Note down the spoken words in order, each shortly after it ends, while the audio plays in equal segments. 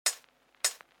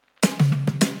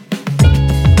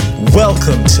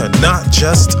Welcome to Not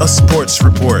Just a Sports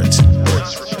Report.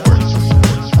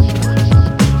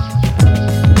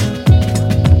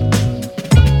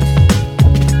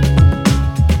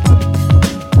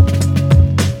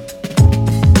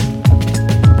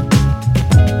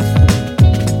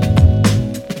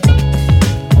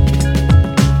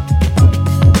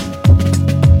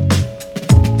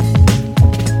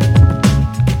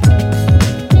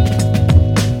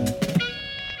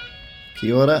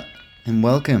 Kia ora and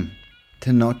welcome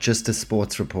to Not Just a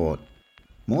Sports Report.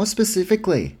 More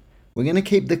specifically, we're going to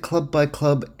keep the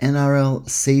club-by-club NRL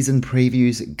season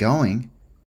previews going.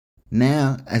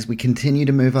 Now, as we continue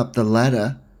to move up the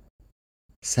ladder,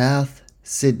 South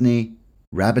Sydney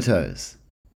Rabbitohs.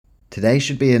 Today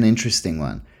should be an interesting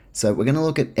one. So we're going to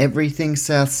look at everything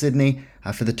South Sydney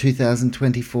for the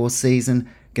 2024 season.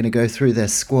 Going to go through their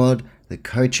squad, the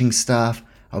coaching staff.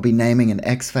 I'll be naming an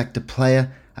X-Factor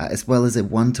player as well as a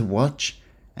one to watch.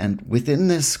 And within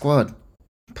this squad,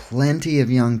 plenty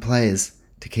of young players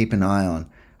to keep an eye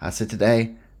on. So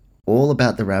today, all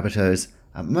about the Rabbitohs,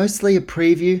 mostly a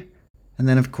preview. And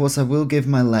then, of course, I will give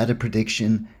my ladder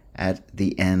prediction at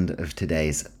the end of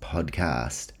today's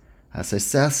podcast. So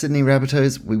South Sydney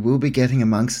Rabbitohs, we will be getting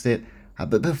amongst it.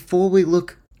 But before we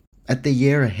look at the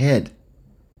year ahead,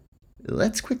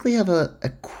 let's quickly have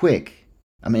a quick...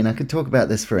 I could talk about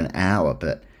this for an hour,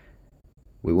 but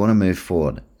we want to move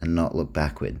forward and not look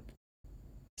backward.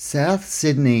 South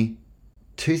Sydney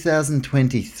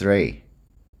 2023.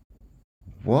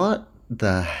 What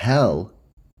the hell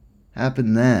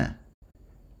happened there?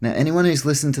 Now, anyone who's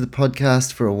listened to the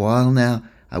podcast for a while now,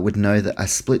 I would know that I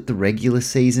split the regular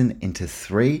season into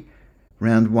 3.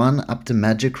 Round 1 up to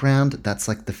Magic Round, that's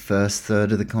like the first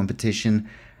third of the competition,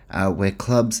 where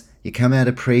clubs, you come out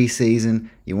of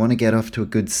pre-season, you want to get off to a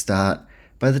good start.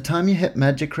 By the time you hit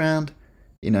Magic Round,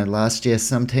 last year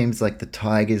some teams like the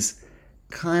Tigers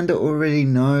kind of already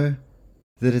know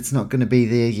that it's not going to be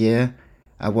their year,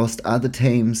 whilst other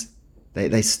teams,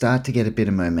 they start to get a bit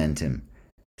of momentum.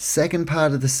 Second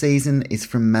part of the season is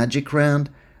from Magic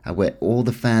Round, where all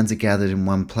the fans are gathered in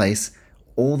one place,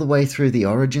 all the way through the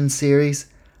Origin series,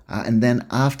 and then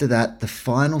after that, the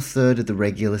final third of the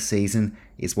regular season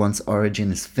is once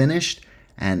Origin is finished,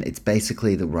 and it's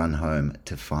basically the run home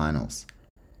to finals.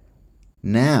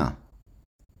 Now,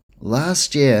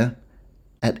 last year,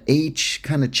 at each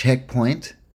kind of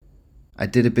checkpoint, I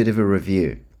did a bit of a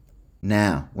review.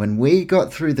 Now, when we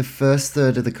got through the first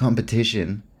third of the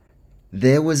competition,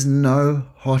 there was no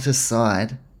hotter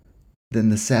side than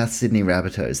the South Sydney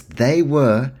Rabbitohs. They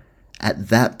were, at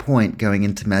that point going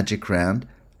into Magic Round,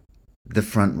 the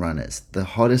front runners, the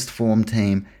hottest form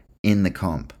team in the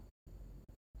comp.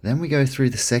 Then we go through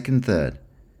the second third.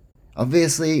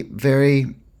 Obviously,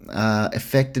 very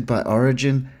affected by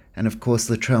Origin, and of course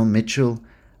Latrell Mitchell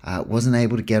wasn't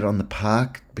able to get on the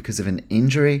park because of an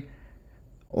injury.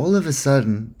 All of a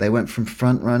sudden, they went from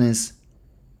front runners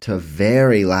to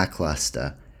very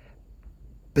lackluster.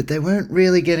 But they weren't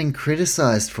really getting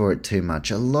criticised for it too much.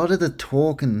 A lot of the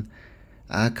talk and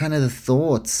kind of the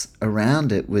thoughts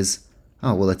around it was,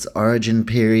 oh, well, it's Origin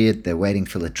period. They're waiting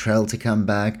for Latrell to come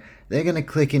back. They're going to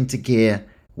click into gear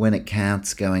when it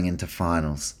counts going into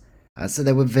finals. So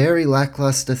they were very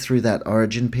lackluster through that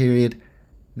Origin period.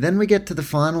 Then we get to the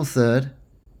final third.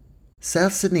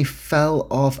 South Sydney fell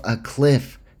off a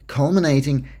cliff,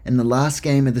 culminating in the last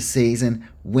game of the season,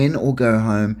 win or go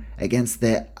home, against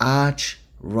their arch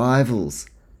rivals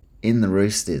in the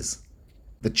Roosters.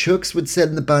 The Chooks would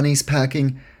send the Bunnies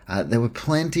packing. There were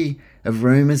plenty of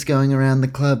rumours going around the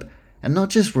club, and not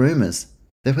just rumours.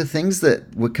 There were things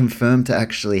that were confirmed to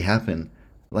actually happen,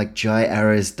 like Jai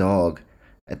Arrow's dog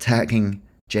attacking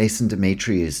Jason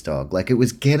Demetriou's dog. Like, it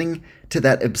was getting to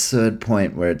that absurd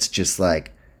point where it's just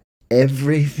like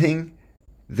everything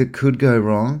that could go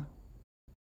wrong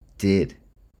did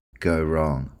go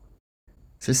wrong.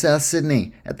 So South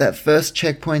Sydney, at that first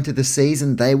checkpoint of the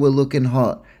season, they were looking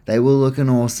hot. They were looking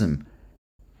awesome.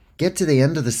 Get to the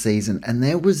end of the season, and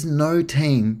there was no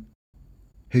team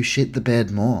who shit the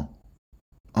bed more.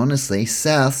 Honestly,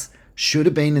 South should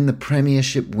have been in the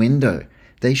premiership window.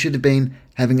 They should have been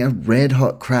having a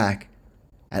red-hot crack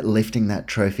at lifting that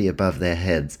trophy above their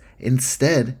heads.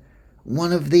 Instead,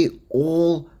 one of the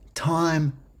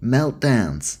all-time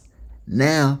meltdowns.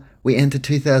 Now, we enter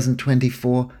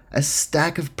 2024, a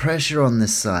stack of pressure on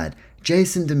this side.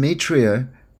 Jason Demetriou,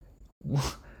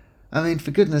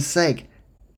 for goodness sake,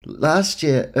 last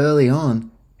year, early on,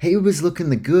 he was looking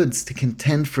the goods to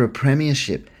contend for a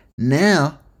premiership.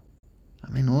 Now,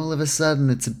 all of a sudden,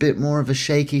 it's a bit more of a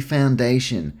shaky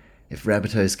foundation if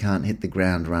Rabbitohs can't hit the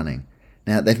ground running.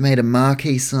 Now, they've made a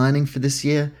marquee signing for this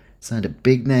year, signed a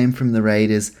big name from the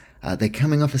Raiders. They're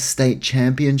coming off a state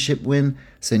championship win,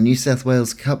 so New South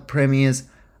Wales Cup premiers,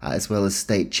 as well as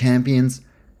state champions.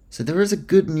 So there is a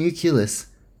good nucleus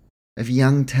of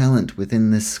young talent within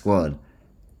this squad.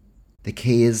 The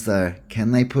key is, though,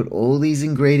 can they put all these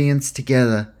ingredients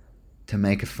together to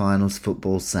make a finals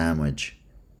football sandwich?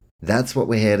 That's what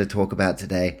we're here to talk about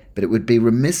today, but it would be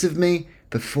remiss of me,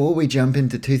 before we jump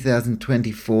into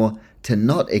 2024, to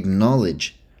not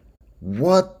acknowledge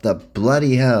what the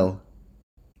bloody hell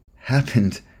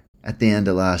happened at the end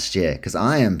of last year, because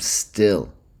I am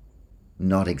still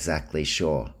not exactly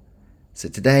sure. So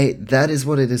today, that is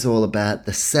what it is all about.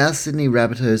 The South Sydney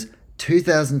Rabbitohs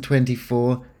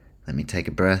 2024, let me take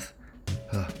a breath,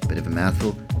 bit of a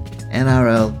mouthful,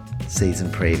 NRL season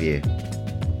preview.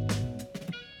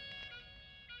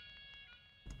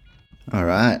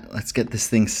 Alright, let's get this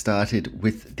thing started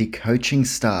with the coaching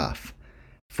staff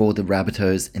for the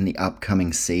Rabbitohs in the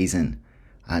upcoming season.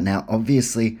 Now,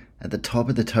 obviously, at the top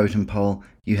of the totem pole,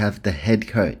 you have the head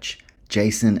coach,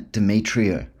 Jason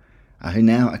Demetriou, who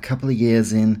now a couple of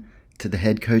years in to the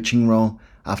head coaching role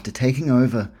after taking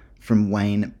over from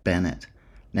Wayne Bennett.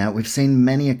 Now, we've seen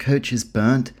many a coaches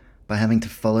burnt by having to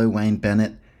follow Wayne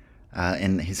Bennett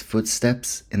in his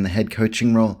footsteps in the head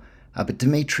coaching role. But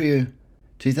Demetriou,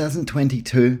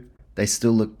 2022, they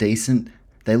still look decent.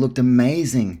 They looked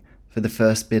amazing for the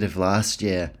first bit of last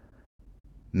year.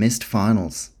 Missed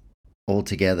finals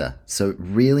altogether. So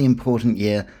really important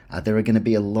year. There are going to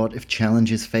be a lot of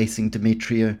challenges facing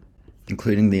Demetriou,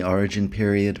 including the origin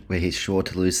period where he's sure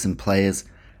to lose some players.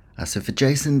 So for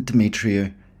Jason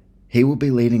Demetriou, he will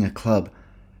be leading a club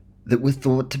that were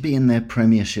thought to be in their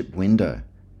premiership window.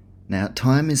 Now,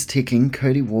 time is ticking.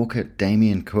 Cody Walker,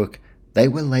 Damien Cook, they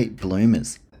were late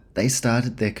bloomers. They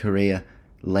started their career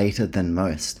later than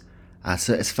most.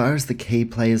 So as far as the key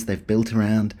players they've built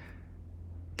around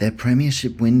their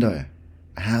premiership window,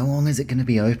 how long is it going to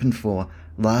be open for?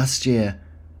 Last year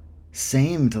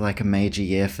seemed like a major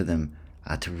year for them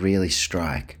to really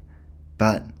strike.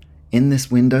 But in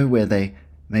this window where they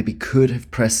maybe could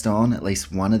have pressed on at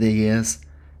least one of their years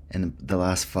in the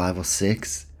last 5 or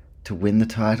 6 to win the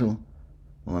title,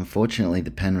 well, unfortunately, the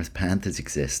Penrith Panthers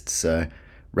exist. So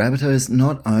Rabbitohs,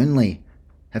 not only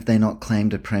have they not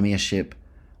claimed a premiership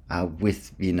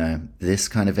with, this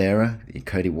kind of era,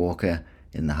 Cody Walker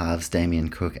in the halves, Damien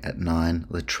Cook at 9,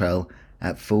 Latrell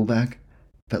at fullback,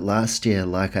 but last year,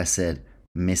 like I said,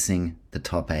 missing the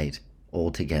top 8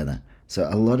 altogether. So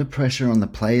a lot of pressure on the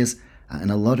players,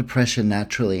 and a lot of pressure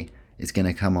naturally is going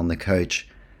to come on the coach.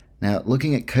 Now,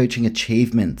 looking at coaching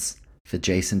achievements for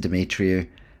Jason Demetriou,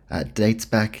 dates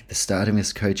back the start of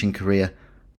his coaching career,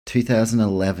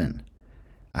 2011.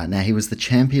 Now, he was the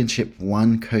Championship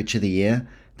 1 Coach of the Year.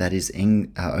 That is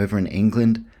over in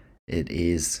England. It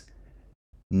is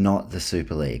not the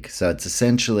Super League. So it's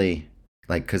essentially,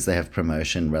 because they have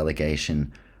promotion,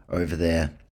 relegation over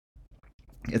there,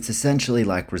 it's essentially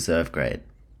like reserve grade.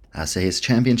 So he's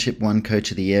Championship 1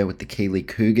 Coach of the Year with the Keighley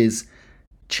Cougars,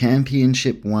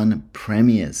 Championship 1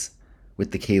 Premiers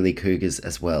with the Keighley Cougars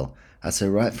as well. So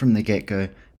right from the get-go,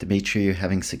 Demetriou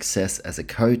having success as a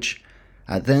coach.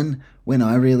 Then, when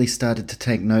I really started to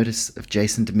take notice of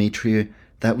Jason Demetriou,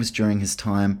 that was during his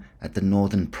time at the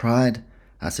Northern Pride.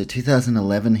 So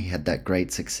 2011, he had that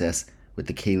great success with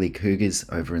the Keighley Cougars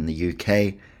over in the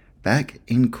UK. Back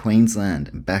in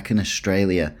Queensland, back in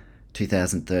Australia,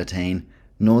 2013,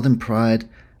 Northern Pride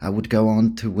would go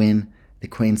on to win the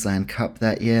Queensland Cup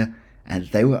that year, and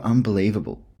they were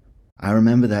unbelievable. I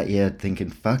remember that year thinking,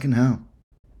 fucking hell,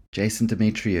 Jason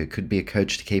Demetriou could be a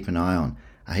coach to keep an eye on.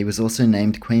 He was also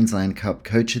named Queensland Cup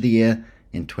Coach of the Year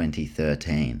in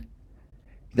 2013.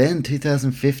 Then,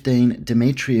 2015,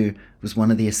 Demetriou was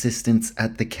one of the assistants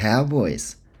at the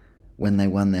Cowboys when they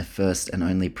won their first and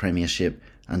only premiership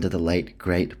under the late,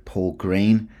 great Paul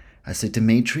Green. So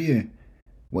Demetriou,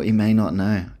 what you may not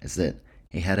know is that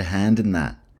he had a hand in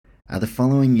that. The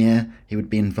following year, he would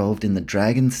be involved in the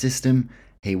Dragon system.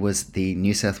 He was the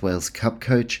New South Wales Cup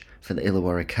coach for the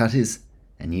Illawarra Cutters,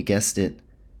 and you guessed it,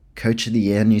 Coach of the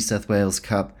Year New South Wales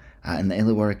Cup, and the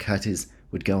Illawarra Cutters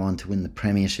would go on to win the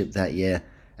premiership that year.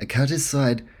 A Cutters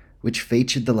side which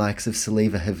featured the likes of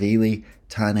Saliva Havili,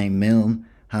 Tane Milne,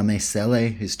 Hame Sele,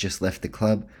 who's just left the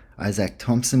club, Isaac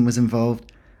Thompson was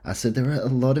involved. So there are a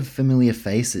lot of familiar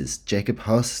faces. Jacob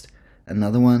Host,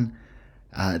 another one,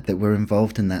 that were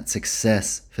involved in that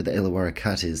success for the Illawarra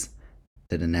Cutters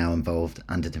that are now involved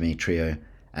under Demetriou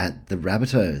at the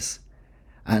Rabbitohs.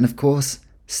 And of course,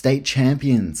 state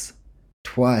champions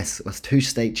twice, or 2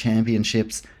 state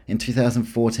championships in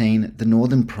 2014. The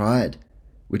Northern Pride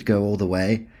would go all the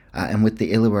way, and with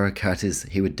the Illawarra Cutters,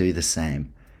 he would do the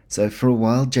same. So for a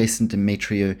while, Jason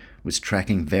Demetriou was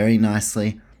tracking very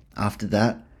nicely. After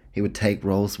that, he would take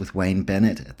roles with Wayne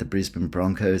Bennett at the Brisbane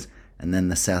Broncos and then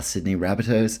the South Sydney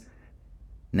Rabbitohs.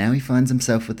 Now he finds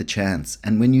himself with a chance,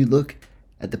 and when you look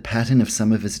at the pattern of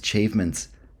some of his achievements,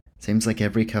 it seems like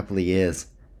every couple of years,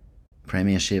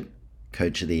 Premiership,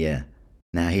 Coach of the Year.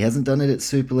 Now he hasn't done it at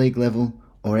Super League level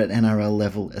or at NRL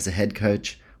level as a head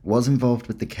coach, was involved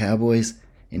with the Cowboys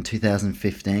in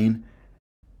 2015,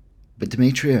 but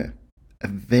Demetriou, a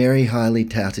very highly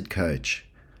touted coach.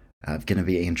 Going to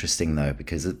be interesting though,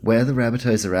 because where the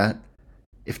Rabbitohs are at,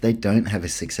 if they don't have a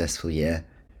successful year,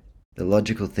 the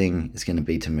logical thing is going to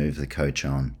be to move the coach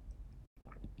on.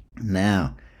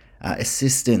 Now,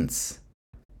 assistants.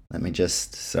 I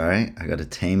got a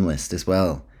team list as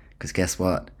well, because guess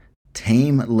what?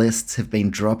 Team lists have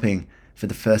been dropping for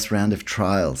the first round of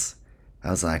trials. I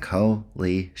was like,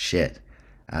 holy shit.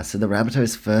 So the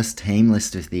Rabbitohs' first team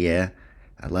list of the year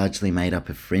are largely made up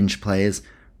of fringe players,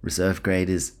 reserve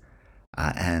graders,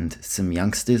 and some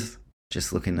youngsters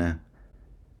just looking to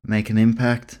make an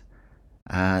impact.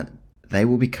 They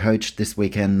will be coached this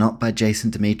weekend not by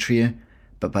Jason Demetriou,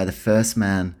 but by the first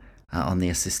man on the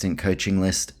assistant coaching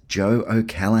list, Joe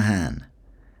O'Callaghan.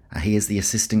 He is the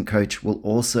assistant coach, will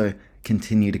also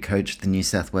continue to coach the New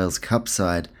South Wales Cup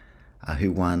side,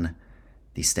 who won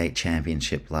the state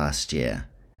championship last year,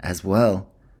 as well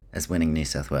as winning New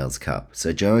South Wales Cup.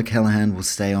 So Joe O'Callaghan will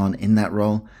stay on in that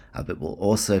role, but will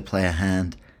also play a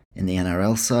hand in the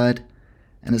NRL side.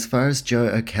 And as far as Joe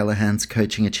O'Callaghan's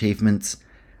coaching achievements,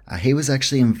 he was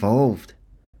actually involved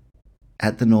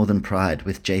at the Northern Pride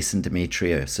with Jason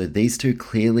Demetriou. So these two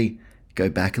clearly go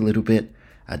back a little bit.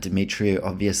 Demetriou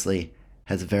obviously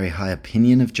has a very high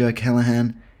opinion of Joe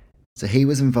Callaghan. So he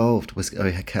was involved with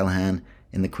O'Callaghan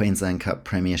in the Queensland Cup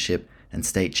Premiership and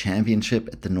State Championship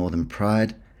at the Northern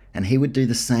Pride. And he would do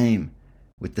the same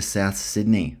with the South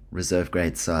Sydney reserve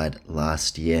grade side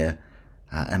last year.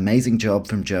 Amazing job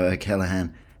from Joe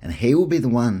O'Callaghan. And he will be the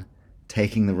one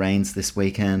taking the reins this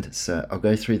weekend. So I'll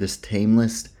go through this team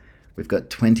list. We've got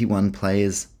 21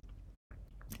 players.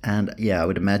 And yeah, I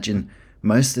would imagine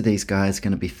most of these guys are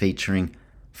going to be featuring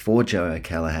for Joe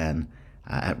O'Callaghan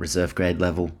at reserve grade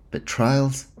level. But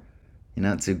trials,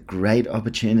 it's a great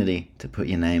opportunity to put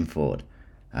your name forward.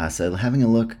 So having a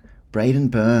look, Braden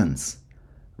Burns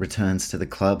returns to the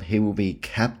club. He will be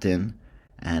captain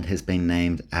and has been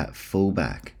named at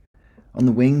fullback. On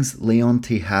the wings, Leon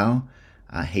Tihau.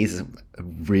 He's a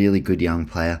really good young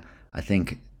player. I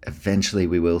think eventually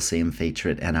we will see him feature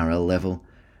at NRL level.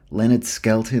 Leonard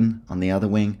Skelton on the other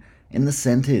wing. In the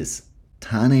centres,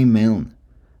 Tane Milne,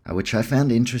 which I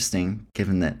found interesting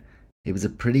given that he was a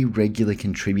pretty regular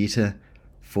contributor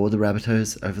for the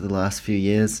Rabbitohs over the last few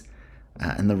years.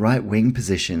 And the right wing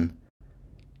position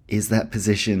is that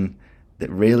position that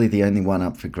really the only one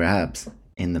up for grabs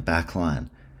in the back line,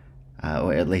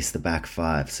 or at least the back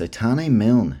five. So Tane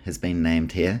Milne has been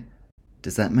named here.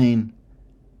 Does that mean?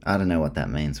 I don't know what that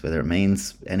means, whether it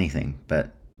means anything,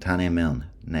 but Tane Milne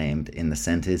named in the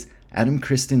centres. Adam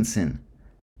Christensen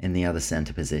in the other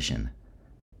centre position.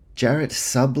 Jarrett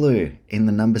Sublu in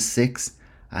the number 6.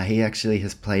 He actually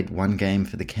has played one game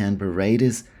for the Canberra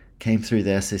Raiders, came through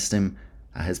their system,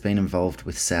 has been involved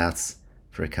with Souths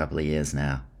for a couple of years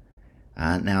now.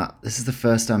 Now, this is the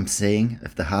first I'm seeing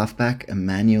of the halfback,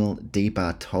 Emmanuel Di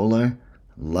Bartolo.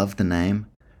 Love the name.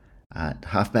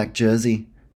 Halfback jersey.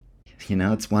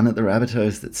 It's one at the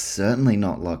Rabbitohs that's certainly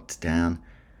not locked down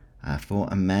for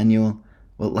Emmanuel.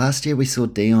 Well, last year we saw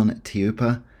Dion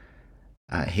Tiupa.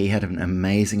 He had an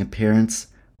amazing appearance.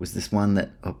 Was this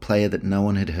a player that no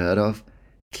one had heard of?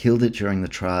 Killed it during the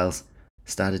trials.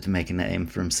 Started to make a name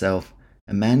for himself.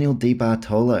 Emmanuel Di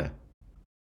Bartolo.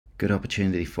 Good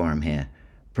opportunity for him here.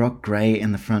 Brock Gray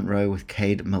in the front row with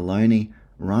Cade Maloney.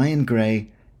 Ryan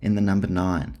Gray in the number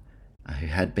 9, who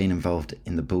had been involved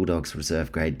in the Bulldogs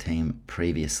reserve grade team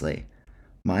previously.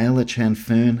 Maela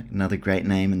Chanfoon, another great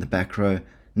name in the back row.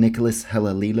 Nicholas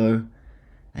Halalilo.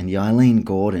 And Yailene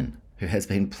Gordon, who has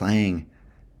been playing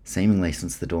seemingly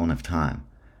since the dawn of time.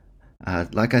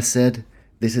 Like I said,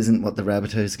 this isn't what the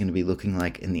Rabbitohs are going to be looking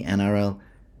like in the NRL,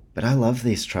 but I love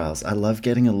these trials. I love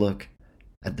getting a look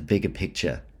at the bigger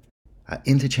picture.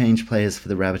 Interchange players for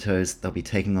the Rabbitohs. They'll be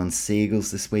taking on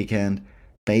Seagulls this weekend.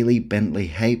 Bailey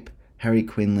Bentley-Hape, Harry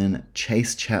Quinlan,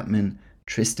 Chase Chapman,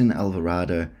 Tristan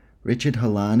Alvarado, Richard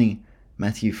Holani,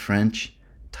 Matthew French,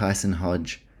 Tyson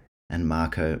Hodge, and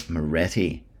Marco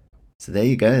Moretti. So there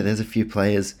you go. There's a few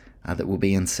players that will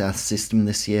be in South System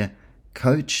this year,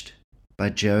 coached by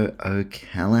Joe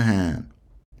O'Callaghan.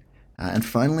 And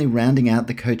finally, rounding out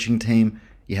the coaching team,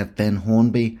 you have Ben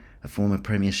Hornby, a former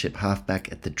premiership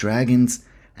halfback at the Dragons,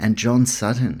 and John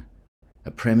Sutton,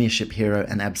 a premiership hero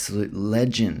and absolute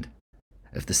legend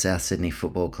of the South Sydney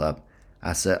Football Club.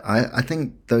 So I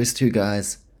think those two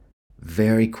guys,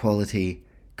 very quality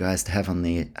guys to have on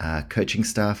the coaching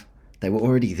staff. They were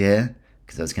already there,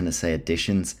 because I was going to say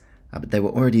additions, but they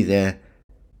were already there.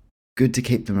 Good to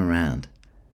keep them around.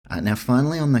 Now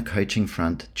finally on the coaching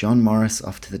front, John Morris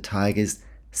off to the Tigers,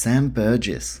 Sam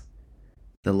Burgess.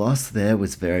 The loss there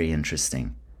was very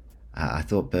interesting. I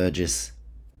thought Burgess,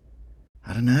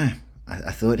 I don't know,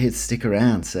 I thought he'd stick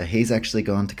around, so he's actually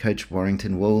gone to coach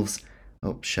Warrington Wolves.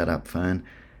 Oh, shut up, phone.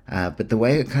 But the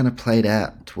way it kind of played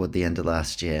out toward the end of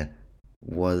last year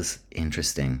was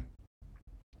interesting.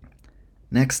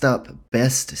 Next up,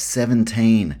 best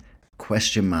 17,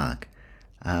 question mark.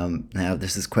 Now,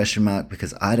 this is question mark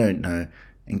because I don't know,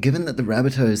 and given that the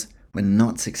Rabbitohs were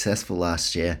not successful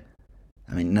last year,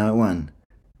 I mean, no one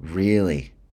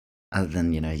really, other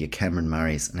than, your Cameron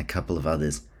Murrays and a couple of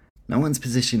others, no one's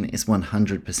position is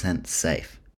 100%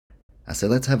 safe. So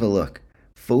let's have a look.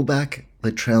 Fullback,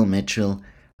 Latrell Mitchell.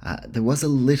 There was a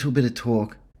little bit of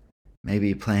talk. Maybe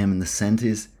you play him in the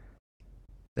centres.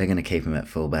 They're going to keep him at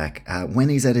fullback. When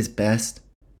he's at his best,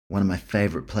 one of my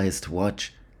favourite players to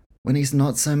watch. When he's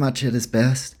not so much at his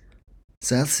best,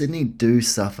 South Sydney do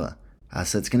suffer.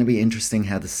 So it's going to be interesting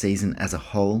how the season as a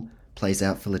whole plays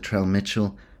out for Latrell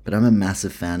Mitchell. But I'm a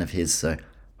massive fan of his, so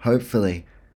hopefully,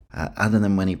 other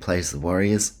than when he plays the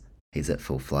Warriors, he's at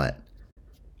full flight.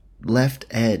 Left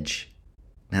edge.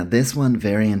 Now this one,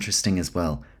 very interesting as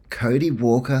well. Cody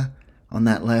Walker on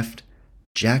that left.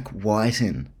 Jack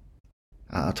Whiten.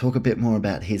 I'll talk a bit more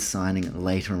about his signing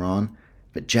later on.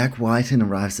 But Jack Whiten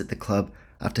arrives at the club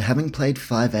after having played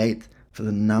 5'8" for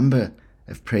the number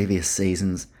of previous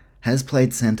seasons. Has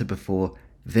played centre before.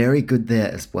 Very good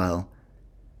there as well.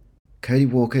 Cody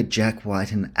Walker, Jack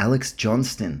Whiten, Alex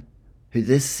Johnston, who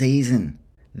this season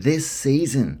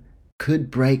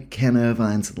could break Ken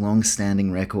Irvine's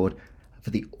long-standing record for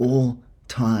the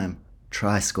all-time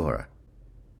try scorer.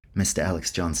 Mr.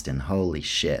 Alex Johnston, holy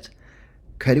shit.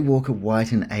 Cody Walker,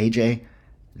 Whiten, AJ,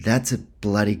 that's a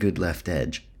bloody good left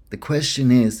edge. The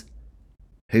question is,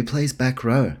 who plays back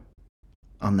row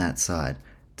on that side?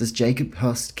 Does Jacob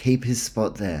Host keep his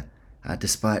spot there,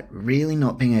 despite really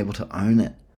not being able to own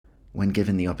it when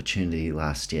given the opportunity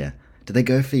last year? Do they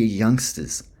go for your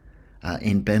youngsters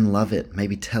in Ben Lovett,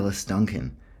 maybe Tellis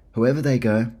Duncan? Whoever they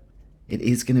go, it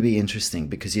is going to be interesting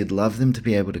because you'd love them to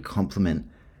be able to complement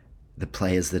the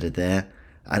players that are there.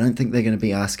 I don't think they're going to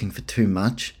be asking for too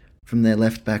much from their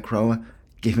left back rower,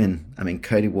 given,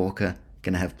 Cody Walker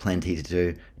going to have plenty to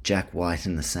do, Jack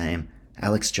Whiten the same,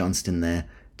 Alex Johnston there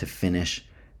to finish,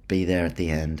 be there at the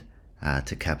end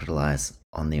to capitalise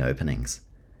on the openings.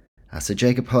 So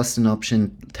Jacob Host an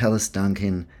option, Tellis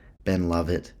Duncan, Ben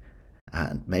Lovett,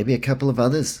 maybe a couple of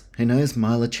others. Who knows?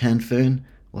 Myla Chanfoon.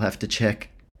 We'll have to check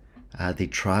the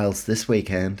trials this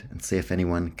weekend and see if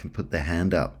anyone can put their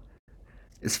hand up.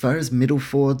 As far as middle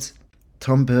forwards,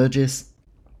 Tom Burgess,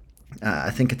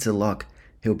 I think it's a lock.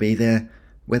 He'll be there.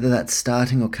 Whether that's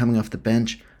starting or coming off the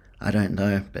bench, I don't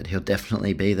know, but he'll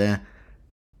definitely be there.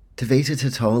 Tavita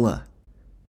Totola.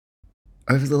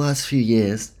 Over the last few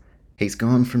years, he's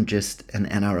gone from just an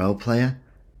NRL player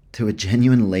to a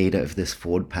genuine leader of this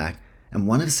forward pack and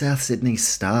one of South Sydney's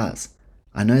stars.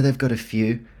 I know they've got a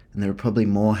few, and there are probably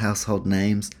more household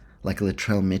names like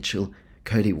Latrell Mitchell,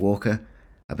 Cody Walker,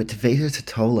 but Tavita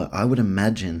Totola, I would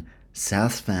imagine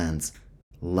South fans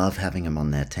love having him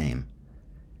on their team.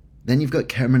 Then you've got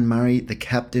Cameron Murray, the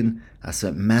captain,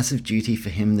 so massive duty for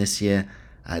him this year.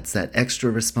 It's that extra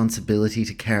responsibility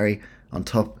to carry on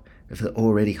top of the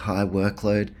already high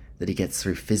workload that he gets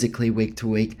through physically week to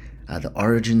week, the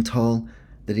origin toll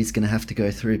that he's going to have to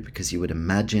go through, because you would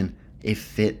imagine, if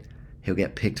fit, he'll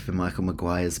get picked for Michael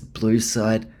Maguire's Blues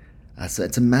side. So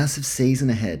it's a massive season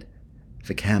ahead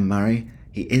for Cam Murray.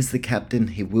 He is the captain.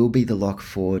 He will be the lock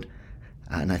forward.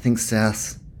 And I think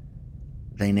South,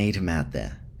 they need him out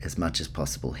there as much as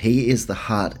possible. He is the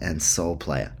heart and soul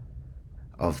player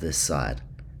of this side.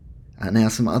 Now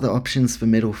some other options for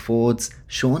middle forwards.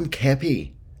 Sean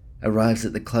Keppie arrives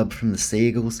at the club from the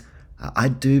Seagulls. I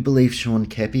do believe Sean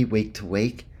Keppie, week to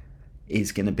week,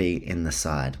 is going to be in the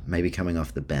side, maybe coming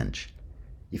off the bench.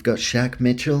 You've got Shaq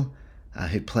Mitchell,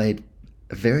 who played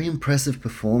a very impressive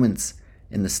performance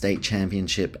in the State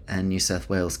Championship and New South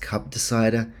Wales Cup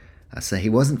decider. So he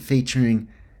wasn't featuring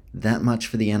that much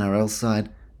for the NRL side,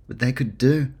 but they could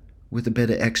do with a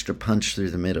bit of extra punch through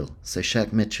the middle. So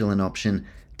Shaq Mitchell an option.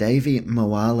 Davey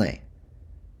Moale,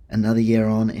 another year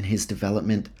on in his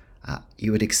development.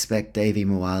 You would expect Davey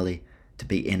Moale to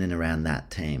be in and around that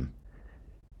team.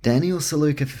 Daniel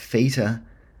Saluka Fafita,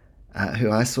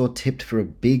 who I saw tipped for a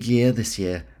big year this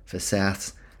year for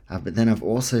Souths. But then I've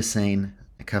also seen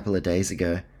a couple of days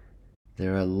ago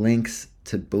there are links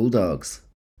to Bulldogs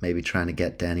maybe trying to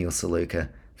get Daniel Saluka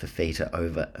for Feta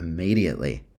over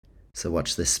immediately. So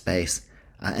watch this space.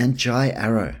 And Jai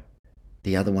Arrow,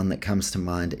 the other one that comes to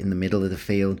mind in the middle of the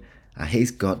field,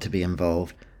 he's got to be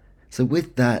involved. So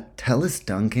with that, Tallis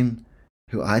Duncan,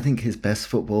 who I think his best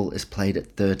football is played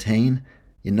at 13,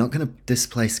 you're not going to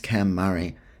displace Cam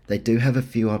Murray. They do have a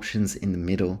few options in the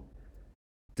middle.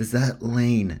 Does that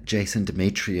lean Jason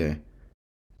Demetriou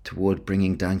toward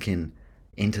bringing Duncan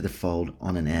into the fold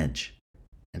on an edge?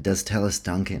 And does Tallis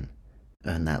Duncan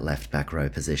earn that left back row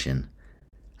position?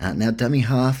 Now, dummy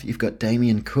half, you've got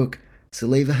Damien Cook.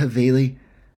 Saliva Havili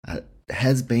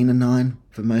has been a 9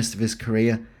 for most of his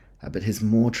career, but has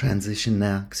more transition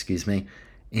now,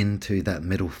 into that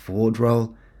middle forward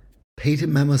role. Peter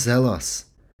Mamozelos,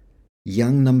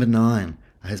 young number 9,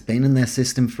 has been in their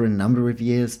system for a number of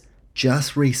years,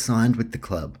 just re-signed with the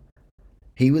club.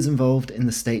 He was involved in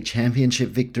the state championship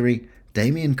victory.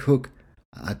 Damien Cook,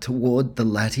 toward the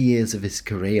latter years of his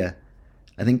career,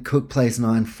 I think Cook plays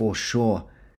 9 for sure,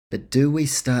 but do we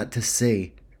start to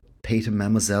see Peter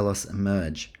Mamozelos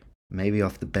emerge, maybe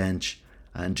off the bench,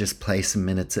 and just play some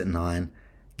minutes at 9,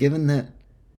 given that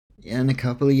in a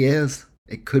couple of years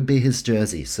it could be his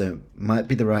jersey, so might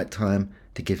be the right time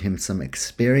to give him some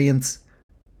experience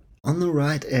on the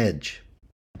right edge.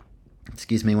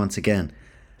 Excuse me once again.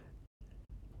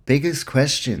 Biggest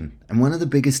question, and one of the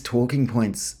biggest talking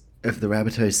points of the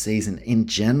Rabbitohs season in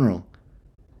general,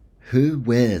 who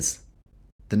wears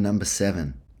the number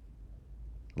 7?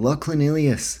 Lachlan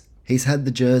Ilias, he's had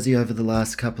the jersey over the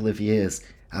last couple of years,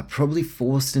 probably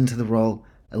forced into the role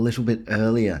a little bit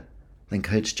earlier than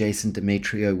coach Jason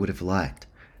Demetriou would have liked.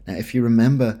 Now, if you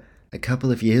remember, a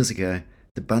couple of years ago,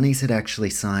 the Bunnies had actually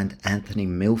signed Anthony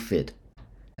Milford,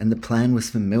 and the plan was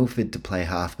for Milford to play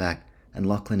halfback and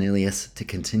Lachlan Ilias to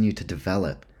continue to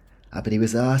develop. But he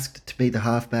was asked to be the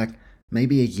halfback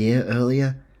maybe a year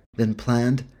earlier than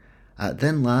planned.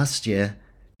 Then last year,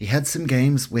 he had some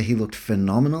games where he looked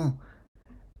phenomenal,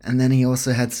 and then he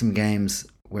also had some games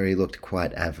where he looked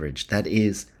quite average. That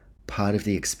is part of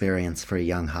the experience for a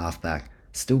young halfback,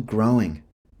 still growing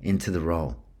into the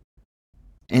role.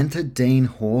 Enter Dean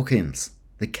Hawkins,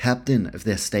 the captain of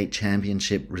their state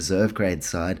championship reserve grade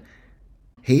side.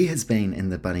 He has been in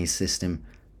the Bunnies system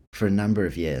for a number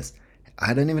of years.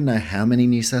 I don't even know how many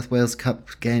New South Wales Cup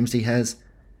games he has,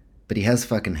 but he has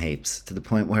fucking heaps, to the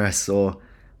point where I saw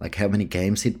how many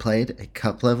games he'd played at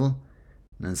cup level,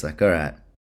 and I was like, alright,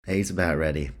 he's about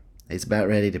ready. He's about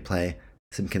ready to play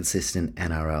some consistent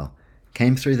NRL.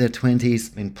 Came through their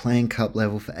 20s, been playing cup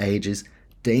level for ages.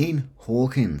 Dean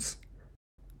Hawkins,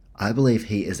 I believe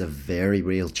he is a very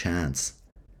real chance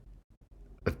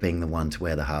of being the one to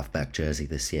wear the halfback jersey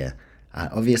this year.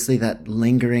 Obviously that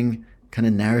lingering kind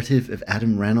of narrative of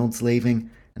Adam Reynolds leaving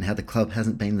and how the club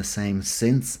hasn't been the same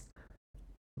since.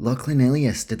 Lachlan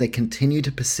Ilias, did they continue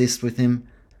to persist with him?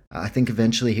 I think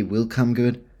eventually he will come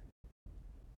good.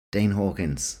 Dean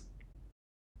Hawkins,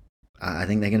 I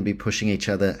think they're going to be pushing each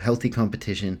other. Healthy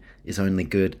competition is only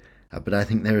good, but I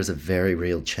think there is a very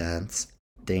real chance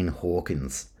Dean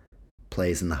Hawkins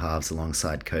plays in the halves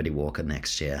alongside Cody Walker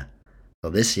next year.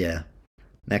 Well, this year,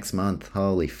 next month,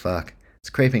 holy fuck. It's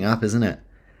creeping up, isn't it?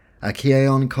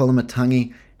 Keaon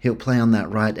Kolomatangi, he'll play on that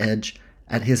right edge.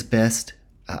 At his best,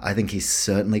 I think he's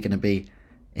certainly going to be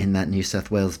in that New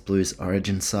South Wales Blues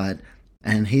origin side.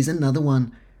 And he's another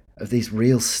one of these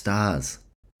real stars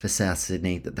for South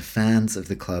Sydney that the fans of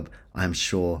the club, I'm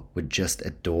sure, would just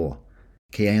adore.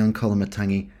 Keaon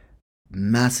Kolomatangi,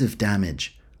 massive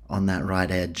damage on that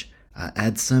right edge.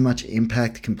 Adds so much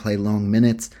impact, can play long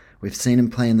minutes. We've seen him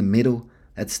play in the middle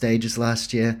at stages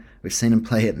last year. We've seen him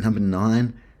play at number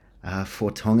 9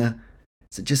 for Tonga.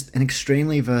 So just an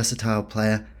extremely versatile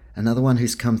player. Another one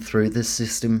who's come through this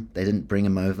system. They didn't bring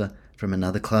him over from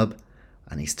another club,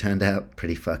 and he's turned out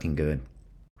pretty fucking good.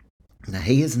 Now,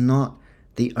 he is not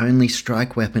the only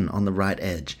strike weapon on the right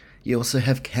edge. You also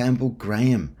have Campbell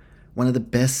Graham, one of the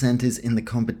best centres in the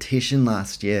competition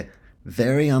last year.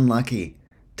 Very unlucky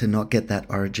to not get that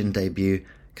Origin debut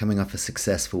coming off a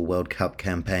successful World Cup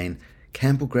campaign.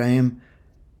 Campbell Graham,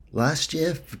 last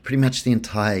year, for pretty much the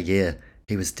entire year,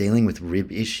 he was dealing with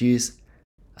rib issues.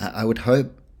 I would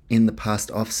hope in the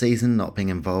past off-season, not being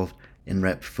involved in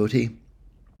rep footy,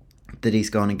 that he's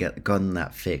gotten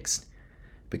that fixed.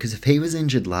 Because if he was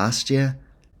injured last year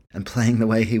and playing the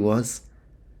way he was,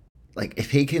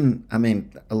 if he can,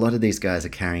 a lot of these guys are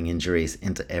carrying injuries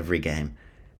into every game,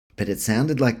 but it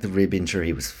sounded like the rib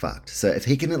injury was fucked. So if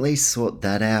he can at least sort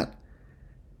that out,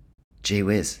 gee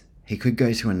whiz, he could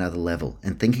go to another level.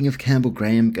 And thinking of Campbell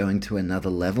Graham going to another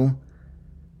level,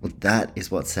 well, that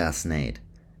is what Souths need.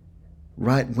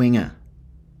 Right winger.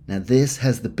 Now this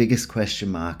has the biggest question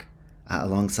mark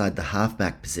alongside the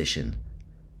halfback position.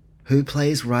 Who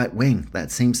plays right wing?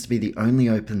 That seems to be the only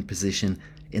open position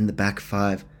in the back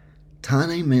five.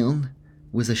 Tane Milne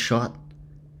was a shot,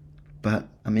 but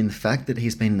the fact that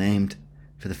he's been named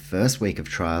for the first week of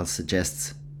trials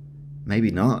suggests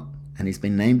maybe not, and he's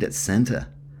been named at centre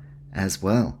as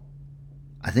well.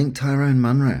 I think Tyrone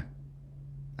Munro.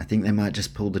 I think they might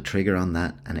just pull the trigger on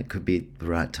that, and it could be the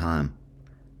right time.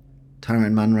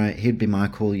 Tyrone Munro, he'd be my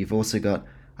call. You've also got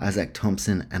Isaac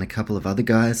Thompson and a couple of other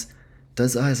guys.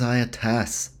 Does Isaiah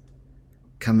Tass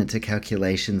come into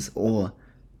calculations, or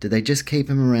do they just keep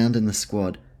him around in the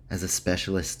squad as a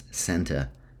specialist centre?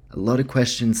 A lot of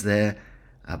questions there,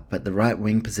 but the right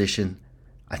wing position,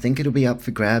 I think it'll be up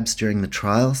for grabs during the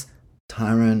trials.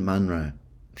 Tyrone Munro.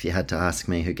 If you had to ask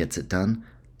me who gets it done,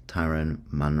 Tyrone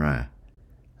Munro.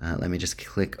 Let me just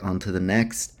click on to the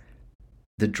next.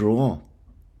 The draw.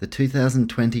 The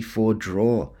 2024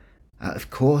 draw. Of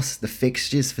course, the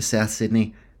fixtures for South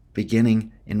Sydney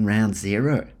beginning in round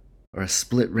 0, or a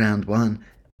split round 1,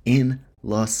 in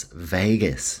Las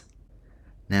Vegas.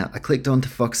 Now, I clicked on to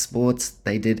Fox Sports.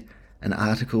 They did an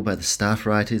article by the staff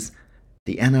writers.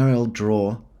 The NRL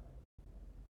draw.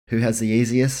 Who has the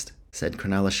easiest? Said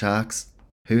Cronulla Sharks.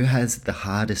 Who has the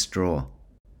hardest draw?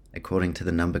 According to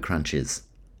the number crunches.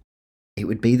 It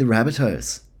would be the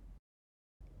Rabbitohs.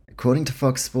 According to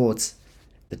Fox Sports,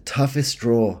 the toughest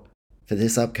draw for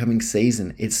this upcoming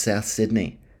season is South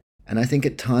Sydney. And I think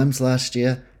at times last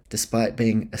year, despite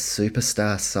being a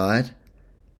superstar side,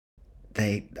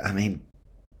 they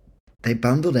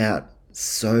bundled out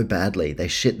so badly. They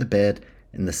shit the bed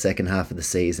in the second half of the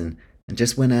season and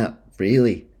just went out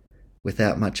really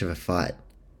without much of a fight.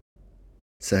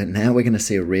 So now we're going to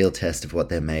see a real test of what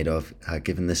they're made of,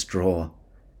 given this draw.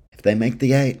 If they make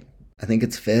the 8, I think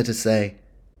it's fair to say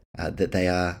that they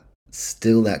are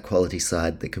still that quality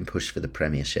side that can push for the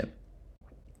premiership.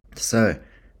 So,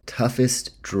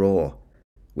 toughest draw.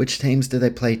 Which teams do they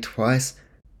play twice?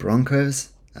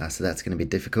 Broncos, so that's going to be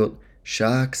difficult.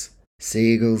 Sharks,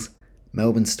 Seagulls,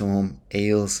 Melbourne Storm,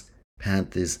 Eels,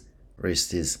 Panthers,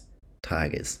 Roosters,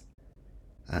 Tigers.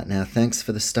 Now, thanks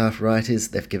for the staff writers.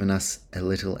 They've given us a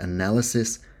little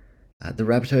analysis. The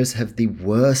Rabbitohs have the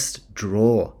worst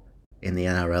draw in the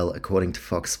NRL, according to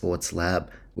Fox Sports Lab,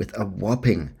 with a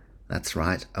whopping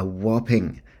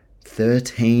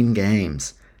 13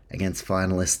 games against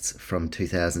finalists from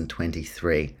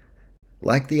 2023.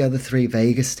 Like the other 3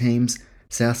 Vegas teams,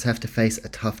 Souths have to face a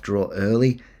tough draw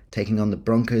early, taking on the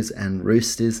Broncos and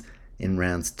Roosters in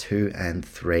rounds 2 and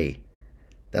 3.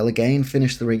 They'll again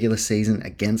finish the regular season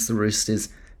against the Roosters,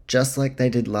 just like they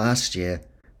did last year,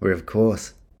 where of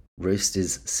course,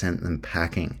 Roosters sent them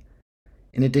packing.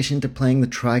 In addition to playing the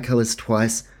Tricolours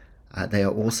twice, they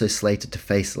are also slated to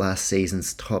face last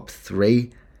season's top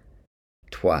 3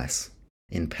 twice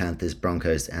in Panthers,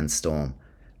 Broncos and Storm.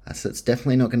 So it's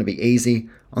definitely not going to be easy.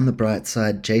 On the bright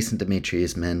side, Jason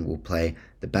Demetriou's men will play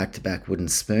the back-to-back Wooden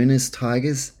Spooners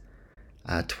Tigers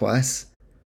twice,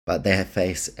 but they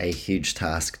face a huge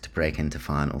task to break into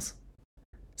finals.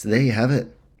 So there you have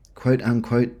it.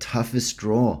 Quote-unquote toughest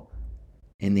draw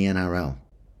in the NRL.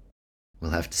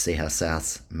 We'll have to see how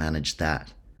Souths manage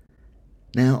that.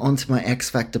 Now on to my X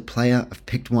Factor player. I've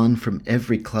picked one from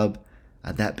every club,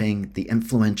 that being the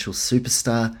influential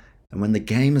superstar. And when the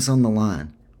game is on the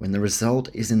line, when the result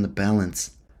is in the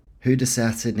balance, who does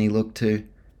South Sydney look to?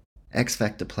 X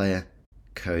Factor player,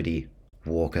 Cody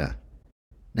Walker.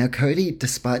 Now Cody,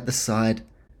 despite the side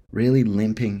really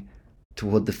limping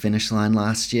toward the finish line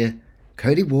last year,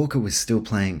 Cody Walker was still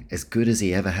playing as good as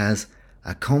he ever has,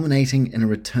 culminating in a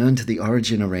return to the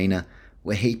Origin Arena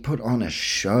where he put on a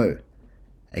show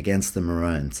against the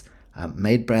Maroons.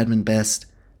 Made Bradman Best,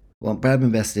 well,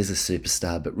 Bradman Best is a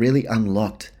superstar, but really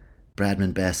unlocked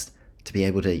Bradman Best to be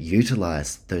able to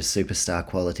utilise those superstar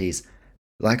qualities.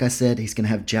 Like I said, he's going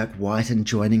to have Jack Whiten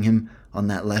joining him on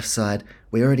that left side.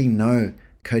 We already know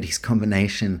Cody's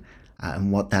combination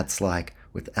and what that's like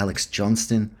with Alex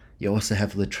Johnston. You also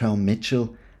have Latrell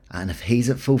Mitchell, and if he's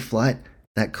at full flight,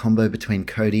 that combo between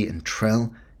Cody and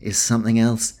Trell is something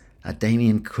else.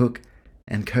 Damien Cook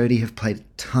and Cody have played a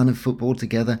ton of football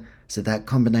together, so that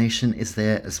combination is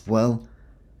there as well.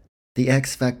 The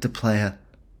X Factor player,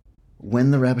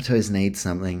 when the Rabbitohs need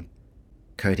something,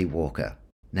 Cody Walker.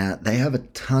 Now, they have a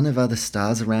ton of other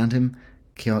stars around him.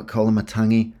 Colin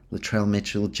Matangi, Latrell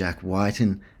Mitchell, Jack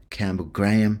Whiten, Campbell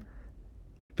Graham.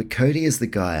 But Cody is the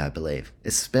guy, I believe,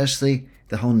 especially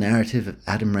the whole narrative of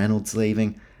Adam Reynolds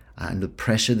leaving. and the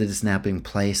pressure that is now being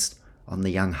placed on the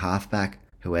young halfback,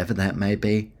 whoever that may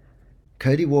be.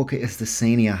 Cody Walker is the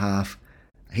senior half.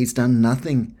 He's done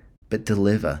nothing but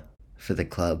deliver for the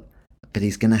club, but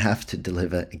he's going to have to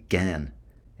deliver again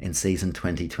in season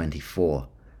 2024.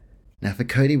 Now for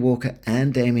Cody Walker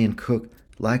and Damien Cook,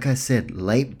 like I said,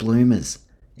 late bloomers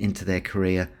into their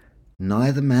career,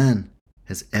 neither man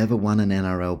has ever won an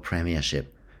NRL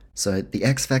premiership. So the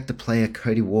X Factor player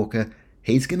Cody Walker,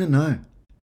 he's going to know.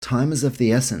 Time is of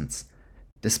the essence.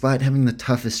 Despite having the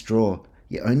toughest draw,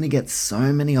 you only get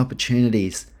so many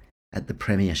opportunities at the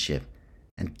premiership.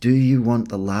 And do you want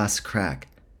the last crack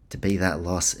to be that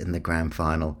loss in the grand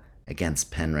final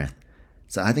against Penrith?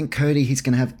 So I think Cody, he's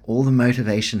going to have all the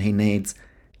motivation he needs.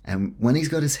 And when he's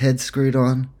got his head screwed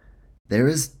on, there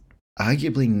is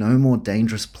arguably no more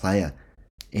dangerous player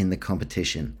in the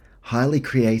competition. Highly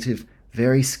creative,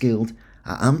 very skilled,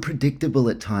 unpredictable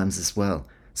at times as well.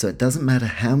 So it doesn't matter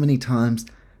how many times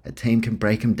a team can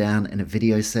break him down in a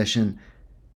video session.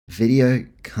 Video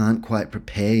can't quite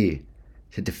prepare you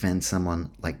to defend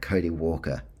someone like Cody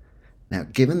Walker. Now,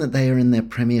 given that they are in their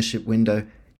premiership window,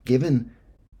 given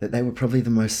that they were probably the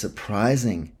most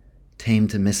surprising team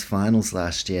to miss finals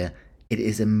last year, it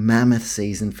is a mammoth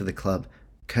season for the club.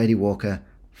 Cody Walker,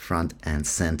 front and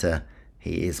centre.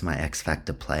 He is my X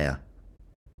Factor player.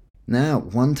 Now,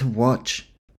 one to watch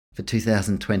for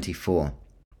 2024.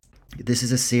 This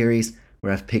is a series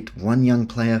where I've picked one young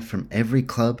player from every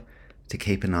club to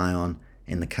keep an eye on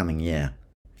in the coming year.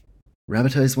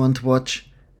 Rabbitohs one to watch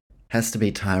has to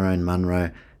be Tyrone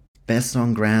Munro. Best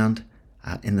on ground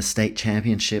in the state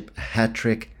championship, a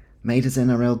hat-trick, made his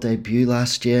NRL debut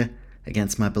last year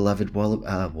against my beloved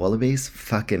Wallabies.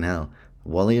 Fucking hell.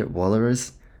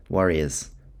 Warriors.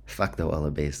 Fuck the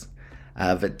Wallabies.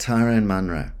 But Tyrone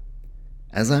Munro,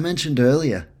 as I mentioned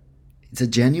earlier, it's a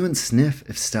genuine sniff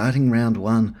of starting round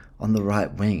one on the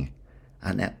right wing.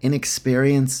 Now,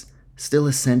 inexperience, still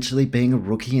essentially being a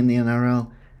rookie in the NRL,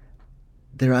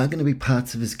 there are going to be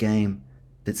parts of his game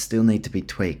that still need to be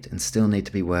tweaked and still need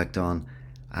to be worked on.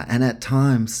 And at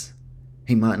times,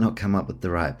 he might not come up with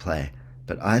the right play.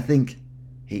 But I think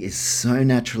he is so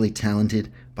naturally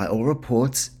talented. By all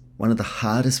reports, one of the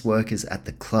hardest workers at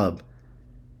the club.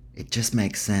 It just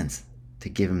makes sense to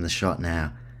give him the shot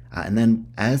now. And then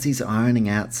as he's ironing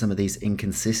out some of these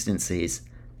inconsistencies,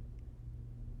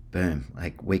 boom,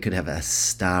 like we could have a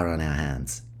star on our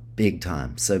hands. Big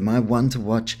time. So my one to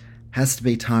watch has to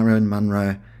be Tyrone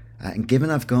Munro. And given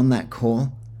I've gone that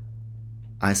call,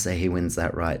 I say he wins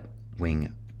that right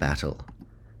wing battle.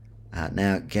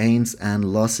 Now, gains and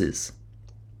losses.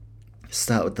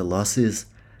 Start with the losses.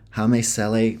 Hame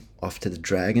Sele off to the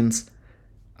Dragons.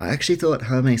 I actually thought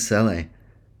Hame Sele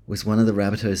was one of the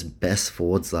Rabbitohs' best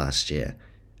forwards last year.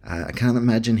 I can't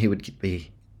imagine he would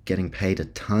be getting paid a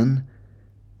ton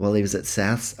while he was at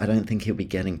Souths. I don't think he'll be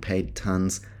getting paid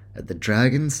tons at the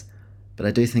Dragons, but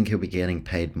I do think he'll be getting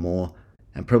paid more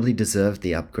and probably deserved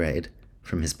the upgrade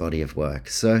from his body of work.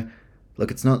 So,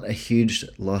 look, it's not a huge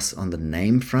loss on the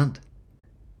name front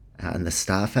and the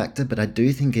star factor, but I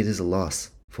do think it is a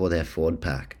loss for their forward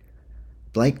pack.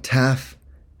 Blake Taff,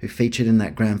 who featured in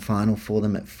that grand final for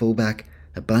them at fullback,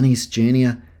 a Bunnies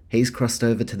junior, he's crossed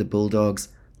over to the Bulldogs,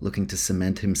 looking to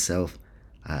cement himself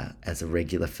as a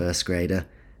regular first grader.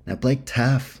 Now, Blake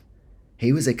Taff,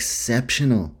 he was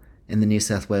exceptional in the New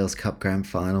South Wales Cup grand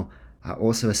final,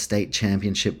 also a state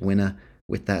championship winner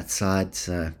with that side.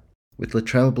 So, with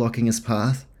Latrell blocking his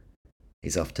path,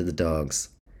 he's off to the Dogs.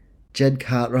 Jed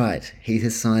Cartwright, he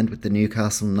has signed with the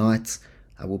Newcastle Knights,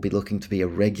 will be looking to be a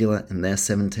regular in their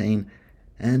 17.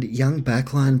 And young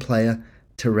backline player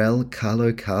Terrell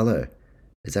Carlo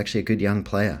is actually a good young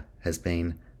player, has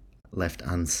been left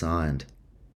unsigned.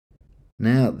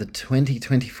 Now, the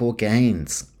 2024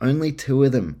 gains, only two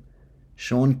of them.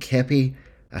 Sean Kepi,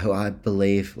 who I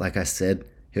believe, like I said,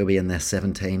 he'll be in their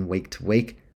 17 week to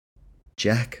week.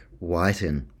 Jack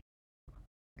Whiten.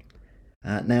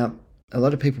 Now, a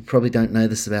lot of people probably don't know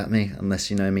this about me,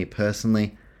 unless you know me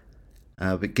personally.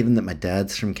 But given that my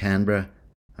dad's from Canberra,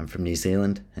 I'm from New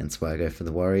Zealand, hence why I go for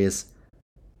the Warriors.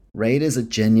 Raiders are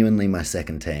genuinely my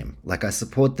second team. Like, I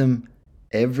support them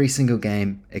every single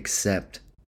game except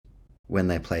when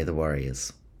they play the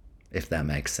Warriors, if that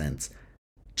makes sense.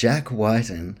 Jack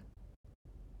Whiten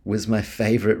was my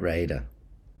favourite Raider.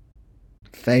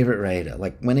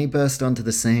 Like, when he burst onto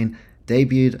the scene,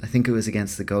 debuted, I think it was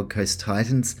against the Gold Coast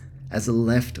Titans, as a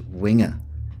left winger.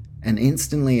 And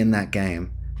instantly in that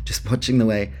game, just watching the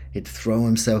way he'd throw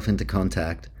himself into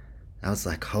contact, I was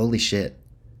like, holy shit,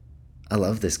 I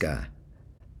love this guy.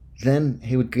 Then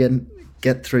he would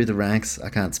get through the ranks, I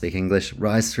can't speak English,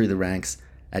 rise through the ranks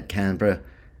at Canberra,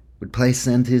 would play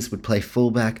centres, would play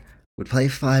fullback, would play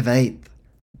 5'8",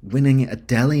 winning a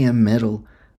Dally M medal.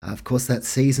 Of course, that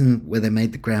season where they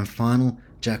made the grand final,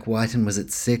 Jack Whiten was at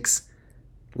 6.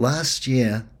 Last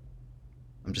year,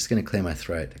 I'm just going to clear my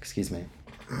throat, excuse me.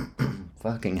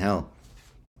 Fucking hell.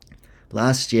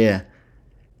 Last year,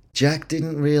 Jack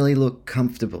didn't really look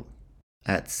comfortable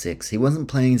at 6. He wasn't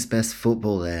playing his best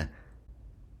football there.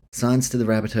 Signs to the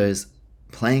Rabbitohs,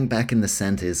 playing back in the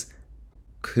centres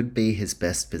could be his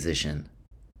best position.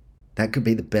 That could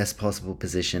be the best possible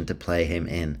position to play him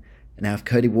in. Now, if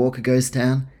Cody Walker goes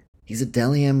down, he's a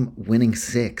Dally M winning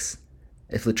 6.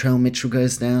 If Latrell Mitchell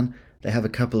goes down, they have a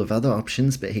couple of other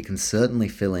options, but he can certainly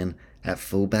fill in at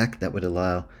fullback. That would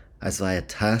allow Isaiah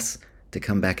Tass to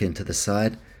come back into the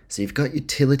side. So you've got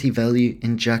utility value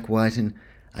in Jack Whiten.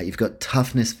 You've got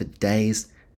toughness for days.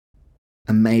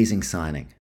 Amazing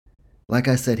signing. Like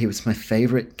I said, he was my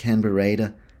favourite Canberra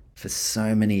Raider for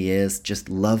so many years. Just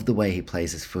love the way he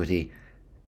plays his footy.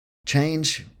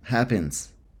 Change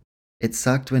happens. It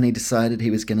sucked when he decided he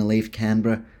was going to leave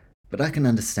Canberra, but I can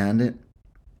understand it.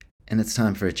 And it's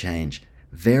time for a change.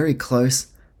 Very close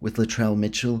with Latrell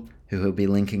Mitchell, who he'll be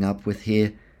linking up with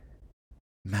here.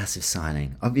 Massive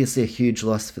signing. Obviously a huge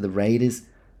loss for the Raiders.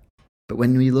 But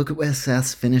when we look at where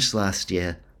Souths finished last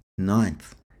year,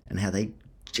 9th, and how they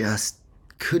just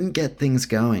couldn't get things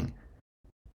going.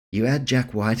 You add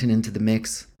Jack Whiten into the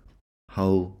mix,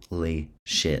 holy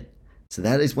shit. So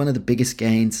that is one of the biggest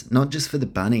gains, not just for the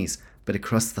Bunnies, but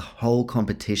across the whole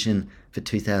competition for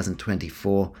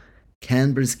 2024.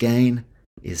 Canberra's gain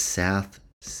is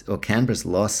Canberra's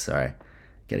loss,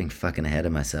 getting fucking ahead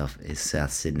of myself, is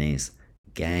South Sydney's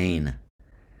gain.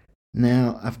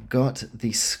 Now, I've got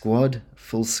the squad,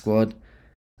 full squad,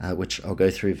 which I'll go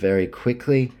through very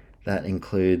quickly. That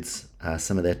includes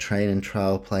some of their train and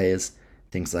trial players,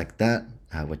 things like that,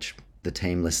 which the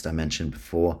team list I mentioned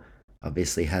before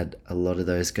obviously had a lot of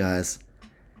those guys.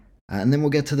 And then we'll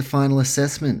get to the final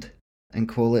assessment and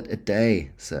call it a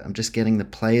day. So I'm just getting the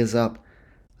players up.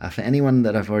 For anyone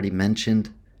that I've already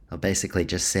mentioned, I'll basically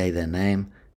just say their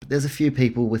name. But there's a few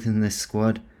people within this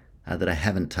squad that I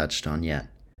haven't touched on yet.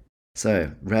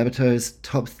 So, Rabbitohs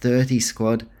top 30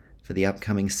 squad for the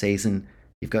upcoming season.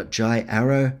 You've got Jai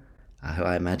Arrow, who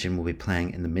I imagine will be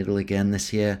playing in the middle again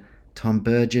this year. Tom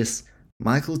Burgess,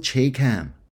 Michael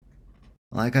Cheekham.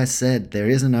 Like I said, there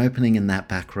is an opening in that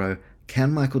back row.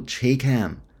 Can Michael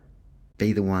Cheekham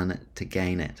be the one to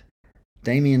gain it?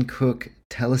 Damien Cook,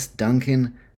 Tallis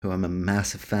Duncan, who I'm a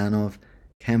massive fan of.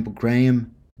 Campbell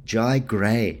Graham, Jai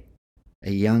Gray,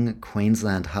 a young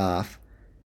Queensland half.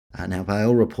 Now, by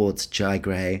all reports, Jai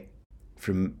Gray,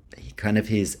 from kind of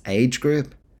his age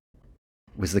group,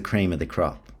 was the cream of the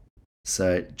crop.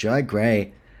 So, Jai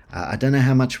Gray, I don't know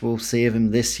how much we'll see of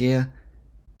him this year,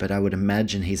 but I would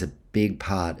imagine he's a big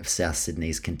part of South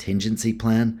Sydney's contingency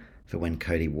plan for when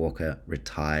Cody Walker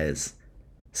retires.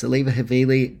 Saliva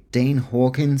Havili, Dean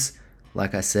Hawkins,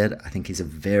 like I said, I think he's a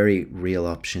very real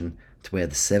option to wear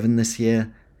the 7 this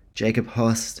year. Jacob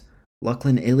Host,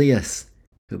 Lachlan Ilias,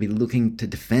 who'll be looking to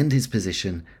defend his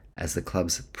position as the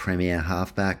club's premier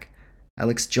halfback.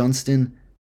 Alex Johnston,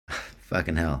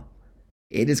 fucking hell.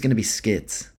 It is going to be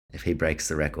skits if he breaks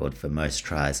the record for most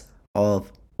tries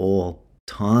of all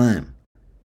time.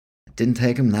 It didn't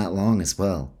take him that long as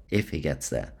well, if he gets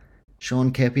there.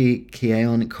 Sean Kepi,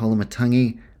 Keaon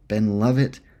Kolomatangi, Ben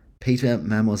Lovett, Peter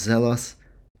Mamozelos,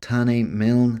 Tane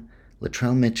Milne,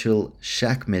 Latrell Mitchell,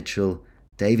 Shaq Mitchell,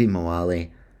 Davey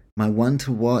Moali, my one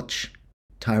to watch,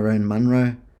 Tyrone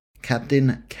Munro,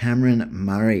 Captain Cameron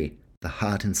Murray, the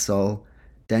heart and soul,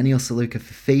 Daniel Saluka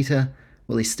Fafita,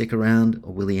 will he stick around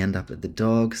or will he end up at the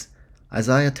Dogs?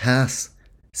 Isaiah Tass,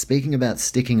 speaking about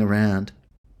sticking around,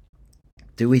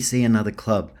 do we see another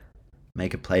club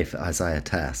make a play for Isaiah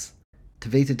Tass?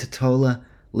 Tavita Totola,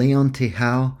 Leon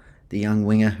Tihau, the young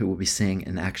winger who will be seeing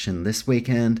in action this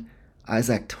weekend,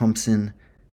 Isaac Thompson,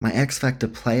 my X-Factor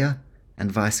player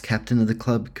and vice-captain of the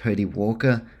club, Cody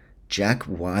Walker, Jack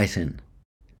Whiten.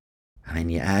 I mean,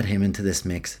 you add him into this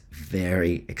mix,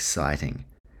 very exciting.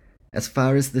 As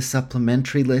far as the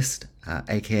supplementary list,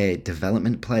 aka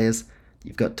development players,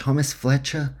 you've got Thomas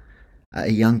Fletcher, a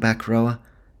young back rower,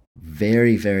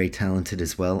 very, very talented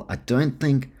as well. I don't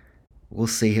think we'll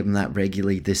see him that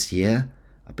regularly this year,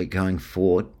 but going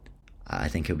forward, I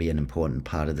think he'll be an important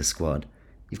part of the squad.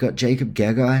 You've got Jacob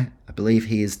Gagai, I believe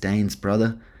he is Dane's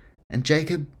brother, and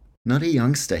Jacob, not a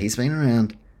youngster, he's been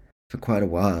around for quite a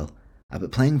while,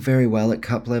 but playing very well at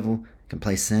cup level, can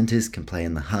play centres, can play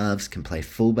in the halves, can play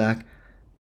fullback.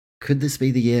 Could this be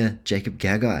the year Jacob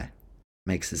Gagai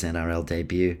makes his NRL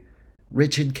debut?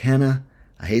 Richard Kenner,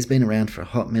 he's been around for a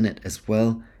hot minute as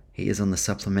well, he is on the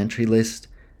supplementary list.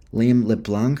 Liam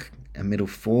LeBlanc, a middle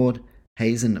forward.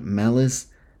 Hazen Mellors,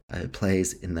 who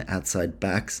plays in the outside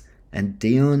backs. And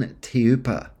Dion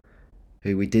Tiupa,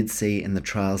 who we did see in the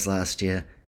trials last year,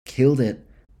 killed it.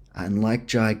 And like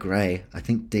Jai Gray, I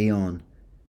think Dion,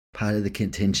 part of the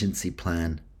contingency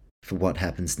plan for what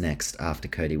happens next after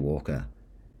Cody Walker.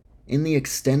 In the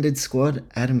extended squad,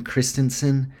 Adam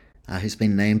Christensen, who's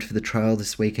been named for the trial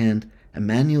this weekend.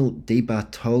 Emmanuel Di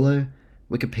Bartolo.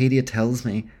 Wikipedia tells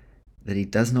me that he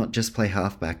does not just play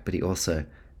halfback, but he also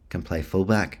can play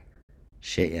fullback.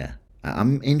 Shit, yeah.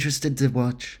 I'm interested to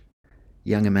watch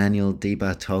young Emmanuel Di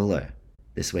Bartolo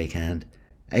this weekend.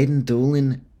 Aidan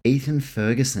Doolin, Ethan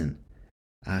Ferguson,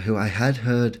 who I had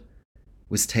heard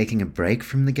was taking a break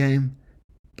from the game,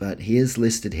 but he is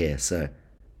listed here, so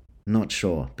not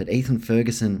sure. But Ethan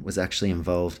Ferguson was actually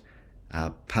involved,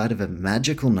 part of a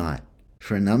magical night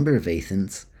for a number of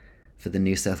Ethans for the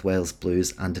New South Wales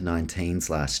Blues under-19s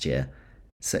last year.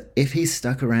 So if he's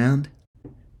stuck around,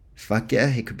 fuck yeah,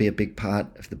 he could be a big part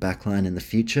of the backline in the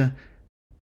future.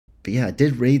 But yeah, I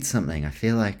did read something. I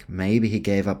feel like maybe he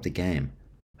gave up the game.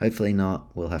 Hopefully not,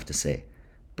 we'll have to see.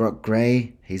 Brock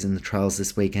Gray, he's in the trials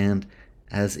this weekend,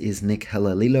 as is Nick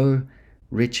Halalilo,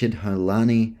 Richard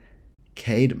Holani,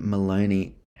 Cade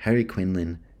Maloney, Harry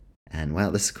Quinlan, and wow,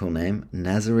 this is a cool name,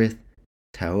 Nazareth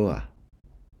Taua.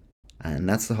 And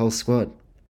that's the whole squad.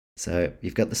 So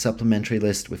you've got the supplementary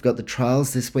list. We've got the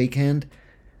trials this weekend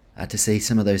to see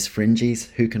some of those fringies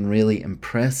who can really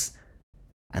impress.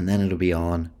 And then it'll be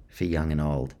on for young and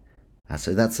old.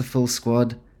 So that's the full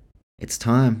squad. It's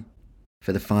time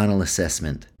for the final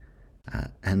assessment.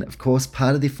 And of course,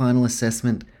 part of the final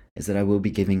assessment is that I will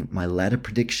be giving my ladder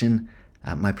prediction.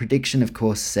 My prediction, of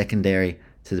course, secondary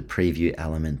to the preview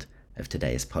element of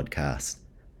today's podcast.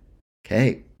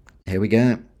 Okay, here we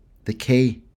go. The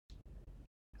key.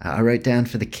 I wrote down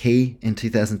for the key in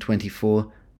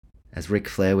 2024, as Ric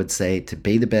Flair would say, to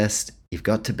be the best, you've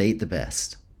got to beat the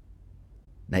best.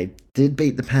 They did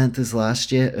beat the Panthers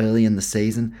last year early in the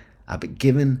season, but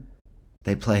given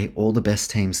they play all the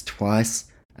best teams twice,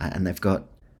 and they've got,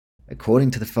 according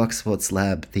to the Fox Sports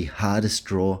Lab, the hardest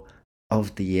draw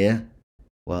of the year,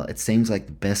 well, it seems like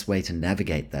the best way to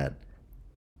navigate that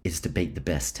is to beat the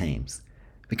best teams.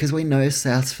 Because we know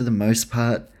Souths, for the most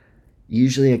part,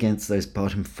 usually against those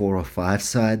bottom 4 or 5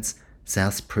 sides,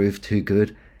 Souths prove too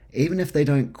good. Even if they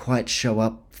don't quite show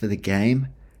up for the game,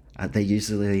 they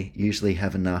usually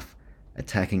have enough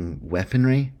attacking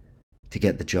weaponry to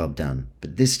get the job done.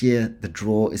 But this year, the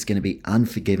draw is going to be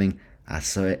unforgiving,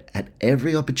 so at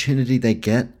every opportunity they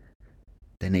get,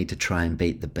 they need to try and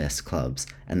beat the best clubs.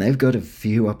 And they've got a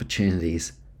few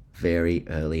opportunities very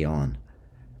early on.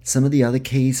 Some of the other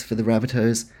keys for the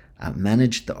Rabbitohs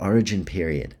managed the origin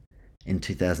period in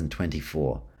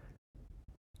 2024.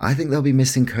 I think they'll be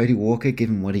missing Cody Walker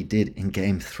given what he did in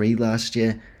Game 3 last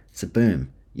year. So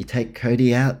boom, you take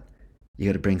Cody out, you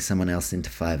got to bring someone else into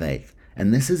 5/8.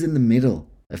 And this is in the middle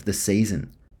of the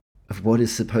season of what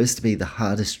is supposed to be the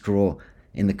hardest draw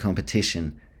in the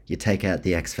competition. You take out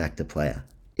the X Factor player,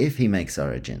 if he makes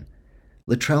origin.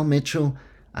 Latrell Mitchell,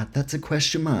 that's a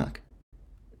question mark.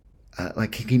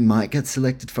 Like, he might get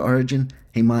selected for origin,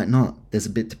 he might not. There's a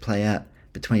bit to play out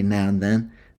between now and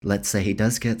then. Let's say he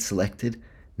does get selected.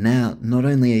 Now, not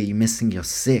only are you missing your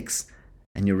 6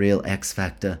 and your real X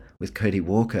Factor with Cody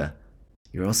Walker,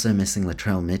 you're also missing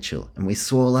Latrell Mitchell. And we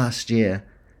saw last year,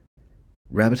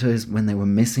 Rabbitohs, when they were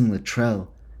missing Latrell,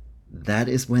 that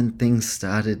is when things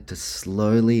started to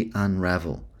slowly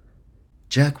unravel.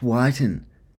 Jack Whiten,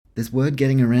 there's word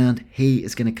getting around he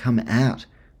is going to come out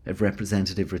of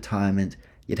representative retirement.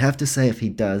 You'd have to say if he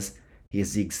does, he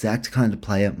is the exact kind of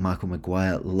player Michael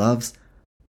Maguire loves.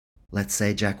 Let's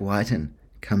say Jack Whiten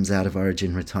comes out of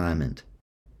origin retirement.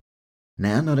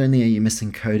 Now not only are you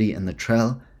missing Cody and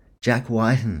Latrell, Jack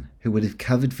Whiten, who would have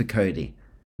covered for Cody,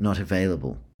 not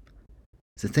available.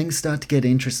 So things start to get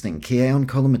interesting. Keaon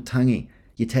Kolomatangi,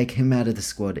 you take him out of the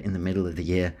squad in the middle of the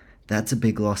year. That's a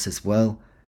big loss as well.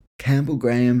 Campbell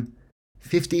Graham,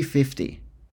 50-50.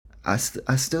 I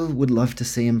still would love to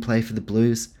see him play for the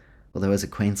Blues, although as a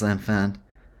Queensland fan,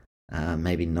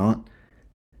 maybe not.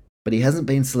 But he hasn't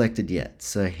been selected yet,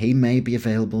 so he may be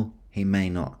available, he may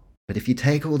not. But if you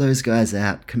take all those guys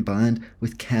out, combined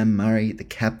with Cam Murray, the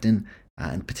captain,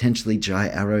 and potentially Jai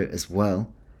Arrow as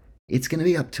well, it's going to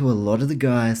be up to a lot of the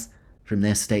guys from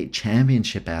their state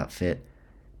championship outfit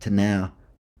to now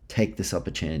take this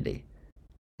opportunity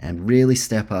and really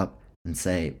step up and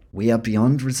say, we are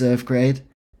beyond reserve grade,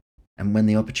 and when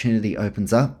the opportunity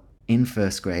opens up in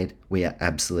first grade, we are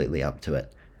absolutely up to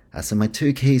it. So my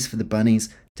 2 keys for the Bunnies: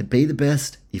 to be the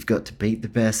best, you've got to beat the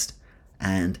best,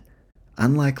 and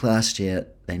unlike last year,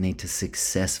 they need to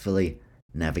successfully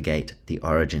navigate the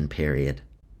origin period.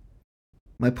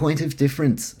 My point of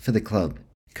difference for the club: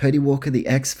 Cody Walker, the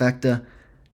X Factor,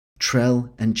 Trell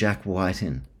and Jack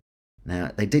Whiten.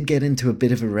 Now, they did get into a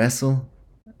bit of a wrestle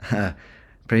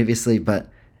previously, but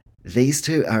these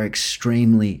two are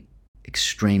extremely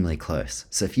close.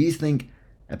 So if you think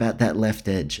about that left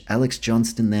edge, Alex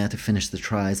Johnston there to finish the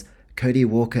tries, Cody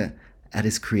Walker at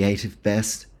his creative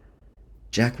best,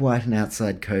 Jack Whiten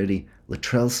outside Cody,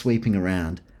 Latrell sweeping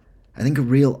around, I think a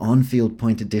real on-field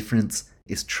point of difference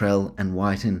is Trell and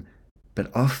Whiten,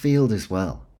 but off-field as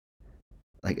well.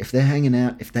 Like, if they're hanging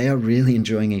out, if they are really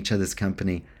enjoying each other's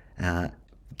company,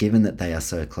 given that they are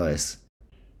so close,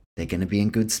 they're going to be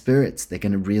in good spirits. They're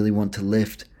going to really want to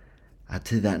lift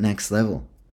to that next level.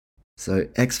 So,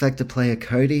 X Factor player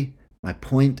Cody, my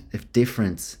point of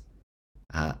difference,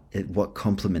 what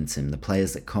complements him, the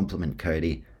players that complement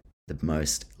Cody the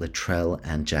most, Latrell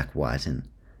and Jack Whiten.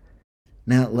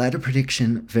 Now, ladder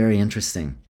prediction, very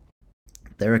interesting.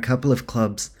 There are a couple of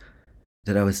clubs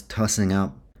that I was tossing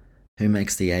up. Who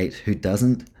makes the 8, who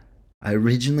doesn't? I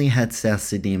originally had South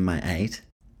Sydney in my 8,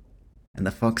 and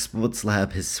the Fox Sports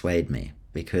Lab has swayed me,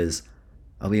 because,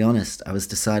 I'll be honest, I was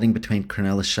deciding between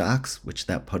Cronulla Sharks, which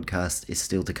that podcast is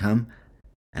still to come,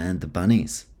 and the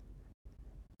Bunnies.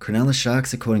 Cronulla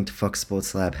Sharks, according to Fox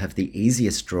Sports Lab, have the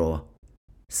easiest draw,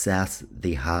 South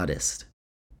the hardest.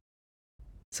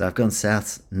 So I've gone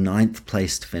South's 9th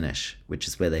placed finish, which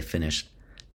is where they finished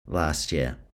last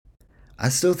year. I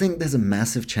still think there's a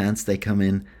massive chance they come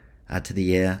in to the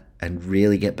year and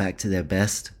really get back to their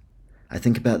best. I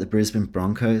think about the Brisbane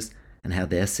Broncos and how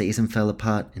their season fell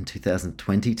apart in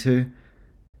 2022,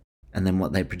 and then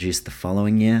what they produced the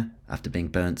following year after being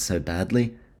burnt so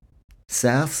badly.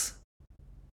 Souths,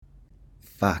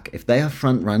 if they are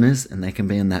front runners and they can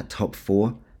be in that top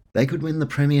 4, they could win the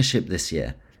premiership this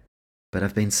year. But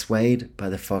I've been swayed by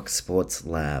the Fox Sports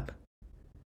Lab.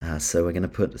 So we're going to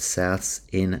put Souths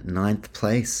in 9th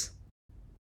place.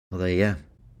 Although, yeah,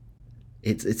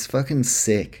 it's fucking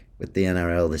sick with the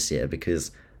NRL this year,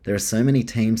 because there are so many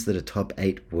teams that are top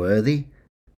 8 worthy,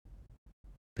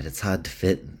 but it's hard to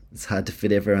fit. It's hard to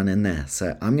fit everyone in there.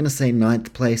 So I'm going to say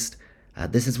 9th placed.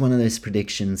 This is one of those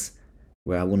predictions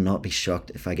where I will not be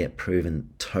shocked if I get proven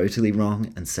totally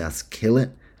wrong and Souths kill it.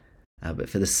 But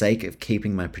for the sake of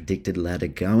keeping my predicted ladder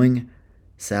going,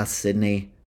 South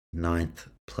Sydney, 9th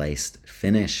placed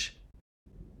finish.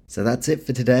 So that's it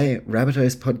for today.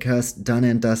 Rabbitohs podcast done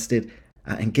and dusted.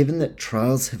 And given that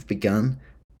trials have begun,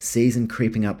 season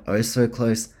creeping up oh so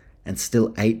close, and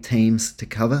still 8 teams to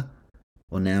cover,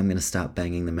 well, now I'm going to start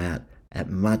banging them out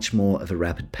at much more of a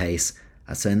rapid pace.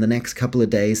 So in the next couple of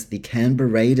days, the Canberra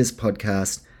Raiders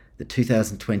podcast, the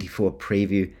 2024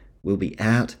 preview, will be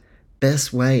out.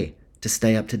 Best way to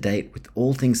stay up to date with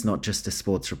all things Not Just a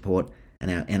Sports Report and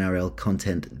our NRL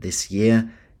content this year,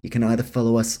 you can either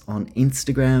follow us on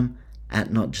Instagram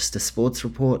at Not Just a Sports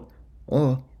Report,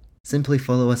 or simply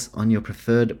follow us on your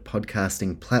preferred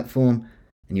podcasting platform,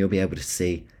 and you'll be able to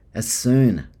see as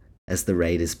soon as the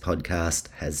Raiders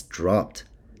podcast has dropped.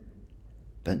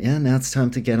 But yeah, now it's time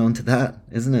to get on to that,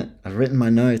 isn't it? I've written my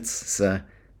notes, so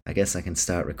I guess I can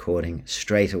start recording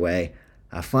straight away.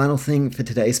 Our final thing for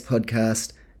today's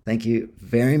podcast: thank you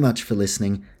very much for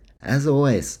listening. As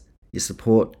always, your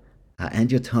support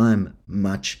and your time,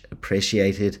 much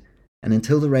appreciated. And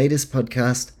until the Raiders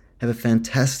podcast, have a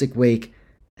fantastic week.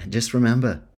 And just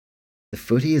remember, the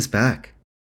footy is back.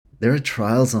 There are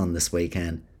trials on this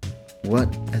weekend.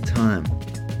 What a time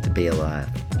to be alive.